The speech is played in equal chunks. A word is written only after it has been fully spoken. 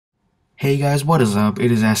Hey guys, what is up?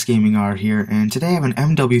 It is SgamingR here, and today I have an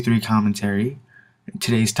MW3 commentary.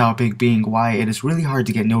 Today's topic being why it is really hard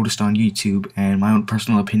to get noticed on YouTube, and my own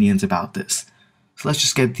personal opinions about this. So let's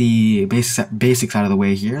just get the basics out of the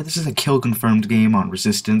way here. This is a kill-confirmed game on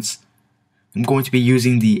Resistance. I'm going to be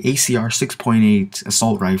using the ACR 6.8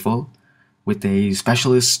 assault rifle with a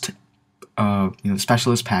specialist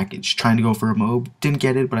package. Trying to go for a MOB, didn't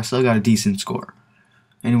get it, but I still got a decent score.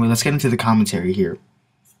 Anyway, let's get into the commentary here.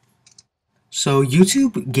 So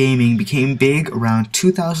YouTube gaming became big around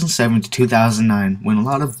 2007 to 2009 when a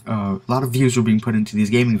lot of views were being put into these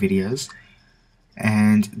gaming videos,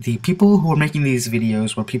 and the people who were making these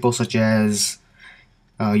videos were people such as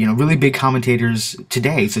really big commentators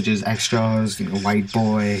today, such as Extras, White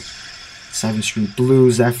Boy, 7th Street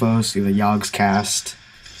Blues, Zephos, the Yogscast,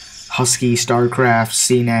 Husky, Starcraft,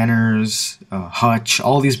 SgamingR, Hutch,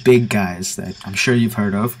 all these big guys that I'm sure you've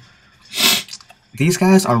heard of. These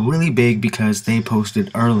guys are really big because they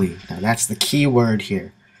posted early. Now that's the key word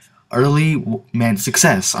here. Early meant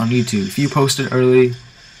success on YouTube. If you posted early,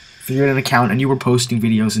 if you had an account and you were posting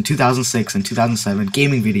videos in 2006 and 2007,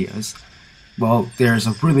 gaming videos, well, there's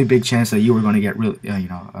a really big chance that you were going to get really,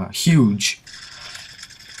 huge.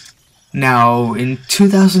 Now, in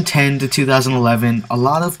 2010 to 2011, a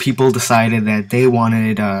lot of people decided that they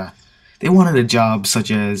wanted a job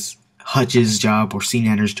such as Hutch's job or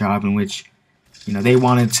SgamingR's job, in which they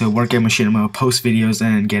wanted to work at Machinima, post videos,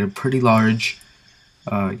 and get a pretty large,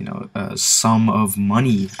 sum of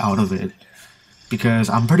money out of it. Because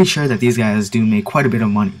I'm pretty sure that these guys do make quite a bit of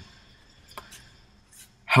money.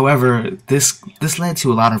 However, this led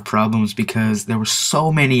to a lot of problems because there were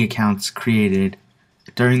so many accounts created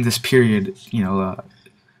during this period,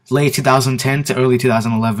 late 2010 to early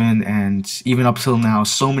 2011, and even up till now,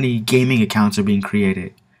 so many gaming accounts are being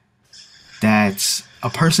created that a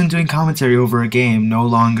person doing commentary over a game no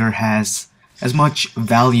longer has as much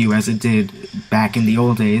value as it did back in the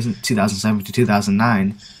old days, 2007 to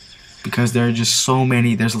 2009, because there are just so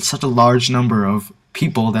many, there's such a large number of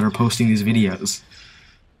people that are posting these videos.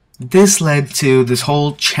 This led to this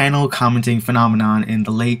whole channel commenting phenomenon in the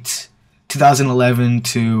late 2011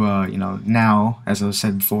 to, now, as I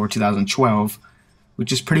said before, 2012,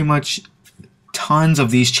 which is pretty much tons of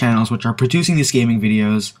these channels which are producing these gaming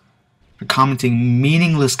videos, commenting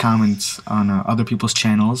meaningless comments on other people's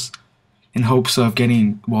channels in hopes of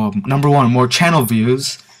getting, well, number one, more channel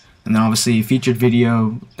views, and then obviously a featured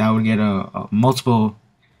video that would get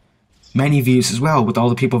many views as well with all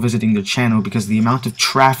the people visiting their channel, because the amount of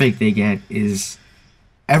traffic they get is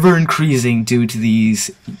ever increasing due to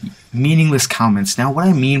these meaningless comments. Now, what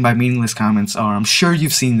I mean by meaningless comments are, I'm sure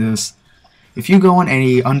you've seen this, if you go on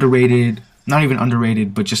any underrated, not even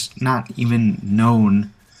underrated, but just not even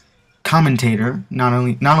known commentator, not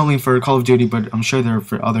only for Call of Duty, but I'm sure they're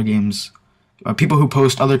for other games, people who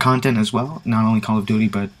post other content as well, not only Call of Duty,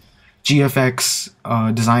 but GFX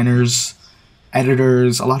designers,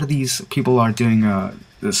 editors. A lot of these people are doing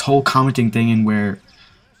this whole commenting thing in where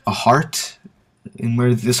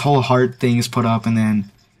this whole heart thing is put up, and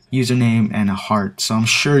then username and a heart. So I'm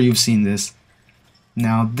sure you've seen this.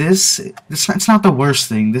 Now it's not the worst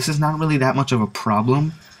thing. This is not really that much of a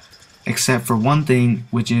problem, except for one thing,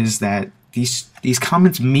 which is that these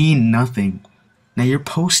comments mean nothing. Now you're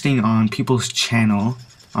posting on people's channel,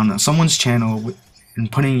 on someone's channel,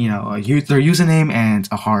 and putting their username and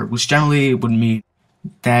a heart, which generally would mean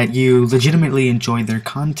that you legitimately enjoy their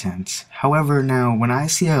content. However, now when I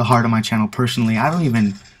see a heart on my channel, personally, I don't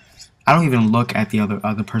even look at the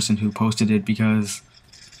other person who posted it, because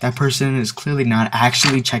that person is clearly not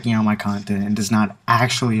actually checking out my content and does not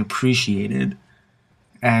actually appreciate it.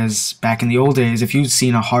 As back in the old days, if you'd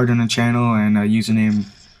seen a heart on a channel and a username,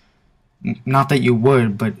 not that you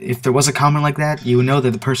would, but if there was a comment like that, you would know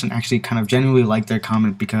that the person actually kind of genuinely liked their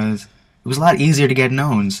comment, because it was a lot easier to get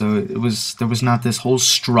known. So there was not this whole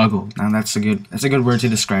struggle. Now that's a good word to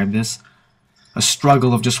describe this. A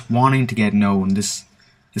struggle of just wanting to get known, this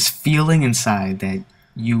feeling inside that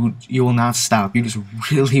you will not stop. You just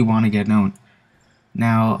really want to get known.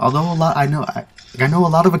 Now, although I know a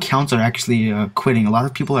lot of accounts are actually quitting. A lot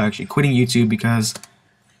of people are actually quitting YouTube because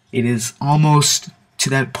it is almost to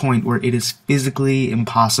that point where it is physically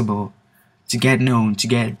impossible to get known, to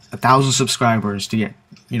get 1,000 subscribers, to get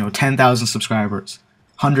 10,000 subscribers,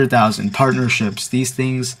 100,000 partnerships. These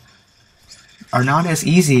things are not as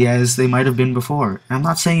easy as they might have been before. And I'm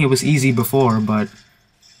not saying it was easy before, but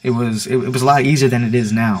it was a lot easier than it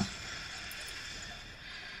is now.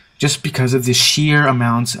 Just because of the sheer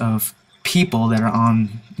amounts of people that are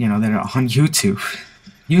on, YouTube.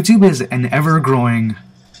 YouTube is an ever-growing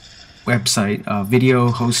website, video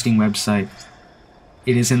hosting website,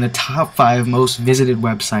 It is in the top 5 most visited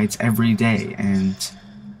websites every day, and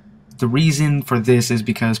the reason for this is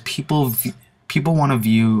because people want to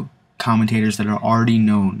view commentators that are already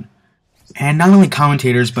known. And not only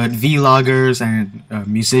commentators, but vloggers and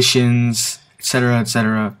musicians, etc.,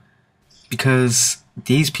 etc. Because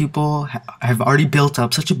these people have already built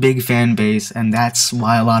up such a big fan base, and that's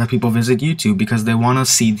why a lot of people visit YouTube, because they want to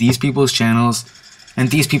see these people's channels and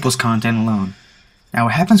these people's content alone. Now,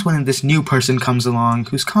 what happens when this new person comes along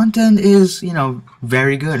whose content is, you know,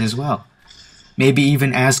 very good as well? Maybe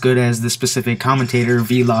even as good as the specific commentator,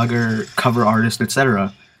 vlogger, cover artist,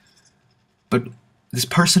 etc. But this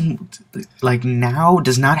person, like, now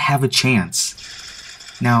does not have a chance.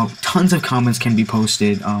 Now, tons of comments can be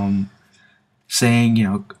posted, saying, you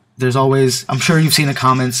know, there's always, I'm sure you've seen a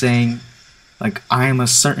comment saying, like, I am a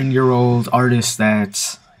certain year-old artist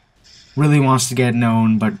that really wants to get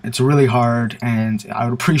known, but it's really hard, and I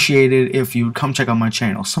would appreciate it if you would come check out my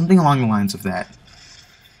channel. Something along the lines of that.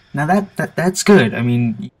 Now that's good. I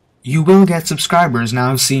mean, you will get subscribers.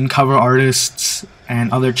 Now I've seen cover artists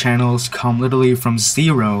and other channels come literally from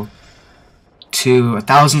 0 to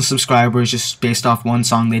 1,000 subscribers just based off one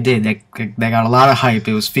song they did. They got a lot of hype.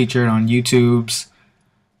 It was featured on YouTube's,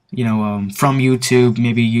 you know, from YouTube,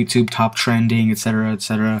 maybe YouTube top trending, etc.,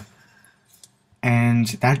 etc. And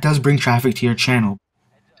that does bring traffic to your channel.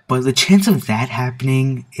 But the chance of that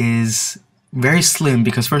happening is very slim,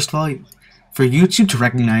 because first of all, for YouTube to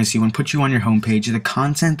recognize you and put you on your homepage, the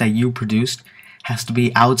content that you produced has to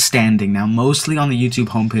be outstanding. Now, mostly on the YouTube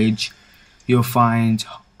homepage, you'll find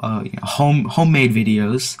you know, homemade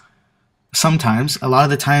videos. Sometimes, a lot of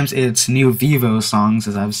the times, it's new Vivo songs,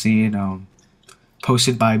 as I've seen,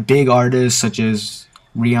 posted by big artists such as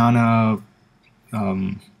Rihanna,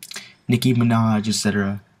 Nicki Minaj,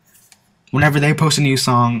 etc. Whenever they post a new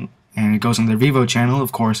song and it goes on their Vivo channel,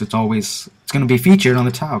 of course, it's going to be featured on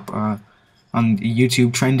the top. On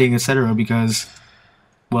YouTube trending, etc., because,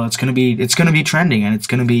 well, it's gonna be trending, and it's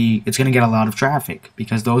gonna get a lot of traffic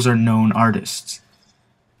because those are known artists.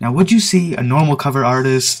 Now, would you see a normal cover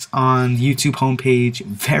artist on the YouTube homepage?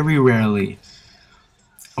 Very rarely.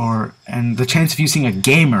 And the chance of you seeing a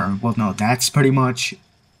gamer, well, no, that's pretty much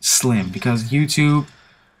slim, because YouTube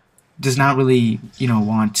does not really, you know,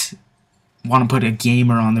 want to put a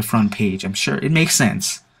gamer on the front page. I'm sure it makes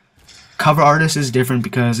sense. Cover artist is different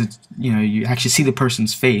because it's, you know, you actually see the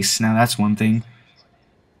person's face. Now that's one thing,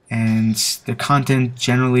 and the content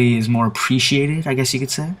generally is more appreciated, I guess you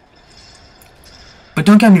could say. But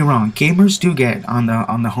don't get me wrong, gamers do get on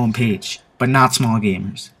the home page, but not small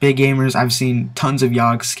gamers. Big gamers, I've seen tons of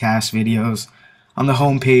Yogscast videos on the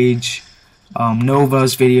home page.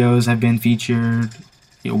 Nova's videos have been featured,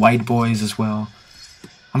 you know, White Boys as well.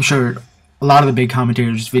 I'm sure a lot of the big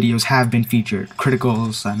commentators' videos have been featured.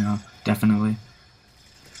 Criticals, I know. Definitely.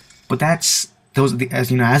 But as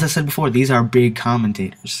I said before, these are big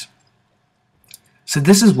commentators. So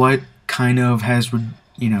this is what kind of has,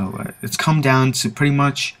 you know, it's come down to pretty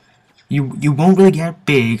much you won't really get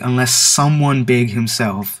big unless someone big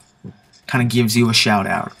himself kind of gives you a shout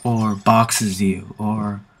out, or boxes you,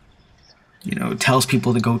 or, you know, tells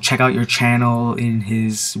people to go check out your channel in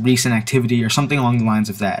his recent activity or something along the lines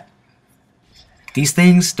of that. These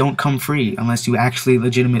things don't come free unless you actually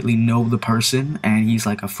legitimately know the person and he's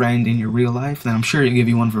like a friend in your real life. Then I'm sure he'll give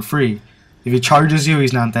you one for free. If he charges you,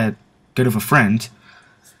 he's not that good of a friend.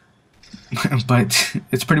 But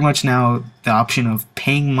it's pretty much now the option of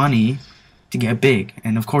paying money to get big.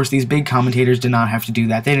 And of course, these big commentators did not have to do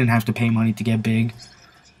that. They didn't have to pay money to get big.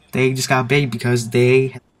 They just got big because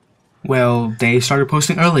they started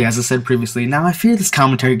posting early, as I said previously. Now I fear this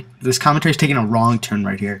commentary is taking a wrong turn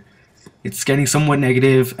right here. It's getting somewhat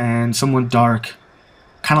negative and somewhat dark.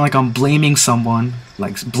 Kind of like I'm blaming someone,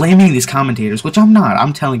 like blaming these commentators, which I'm not.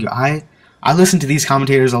 I'm telling you, I listen to these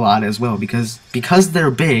commentators a lot as well, because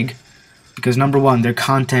they're big, because number one, their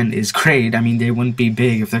content is great. I mean, they wouldn't be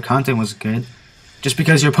big if their content was good. Just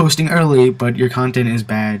because you're posting early, but your content is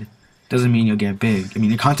bad, doesn't mean you'll get big. I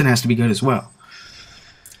mean, your content has to be good as well.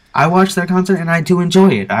 I watch their content and I do enjoy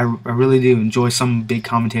it. I really do enjoy some big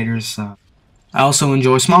commentators. I also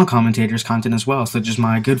enjoy small commentators' content as well, such as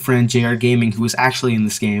my good friend JRgaming, who is actually in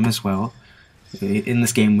this game as well, in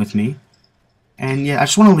this game with me. And yeah, I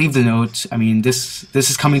just want to leave the note. I mean, this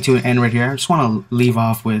is coming to an end right here. I just want to leave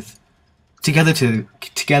off with together to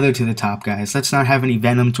the top, guys. Let's not have any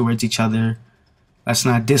venom towards each other. Let's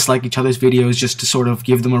not dislike each other's videos just to sort of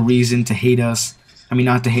give them a reason to hate us. I mean,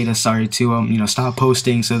 not to hate us, sorry, to you know, stop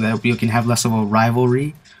posting so that we can have less of a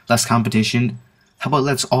rivalry, less competition. How about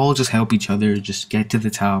let's all just help each other, just get to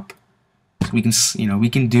the top. We can, you know,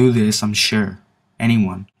 we can do this, I'm sure.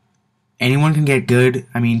 Anyone. Anyone can get good,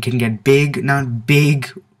 I mean, can get big, not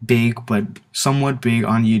big, but somewhat big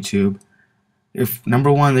on YouTube. If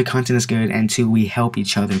number one, the content is good, and two, we help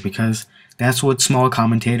each other, because that's what small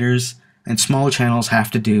commentators and small channels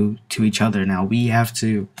have to do to each other. Now we have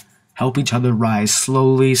to help each other rise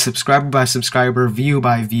slowly, subscriber by subscriber, view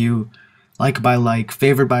by view, like by like,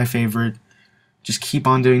 favorite by favorite. Just keep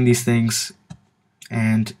on doing these things,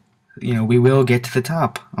 and you know, we will get to the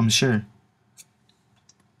top, I'm sure.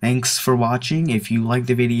 Thanks for watching. If you liked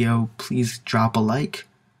the video, please drop a like.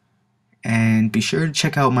 And be sure to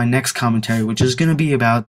check out my next commentary, which is going to be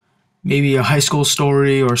about maybe a high school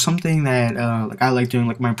story or something that like I like doing,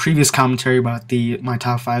 like my previous commentary about my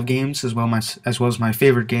top 5 games as well as my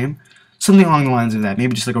favorite game. Something along the lines of that.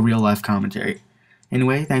 Maybe just like a real life commentary.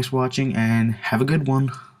 Anyway, thanks for watching and have a good one.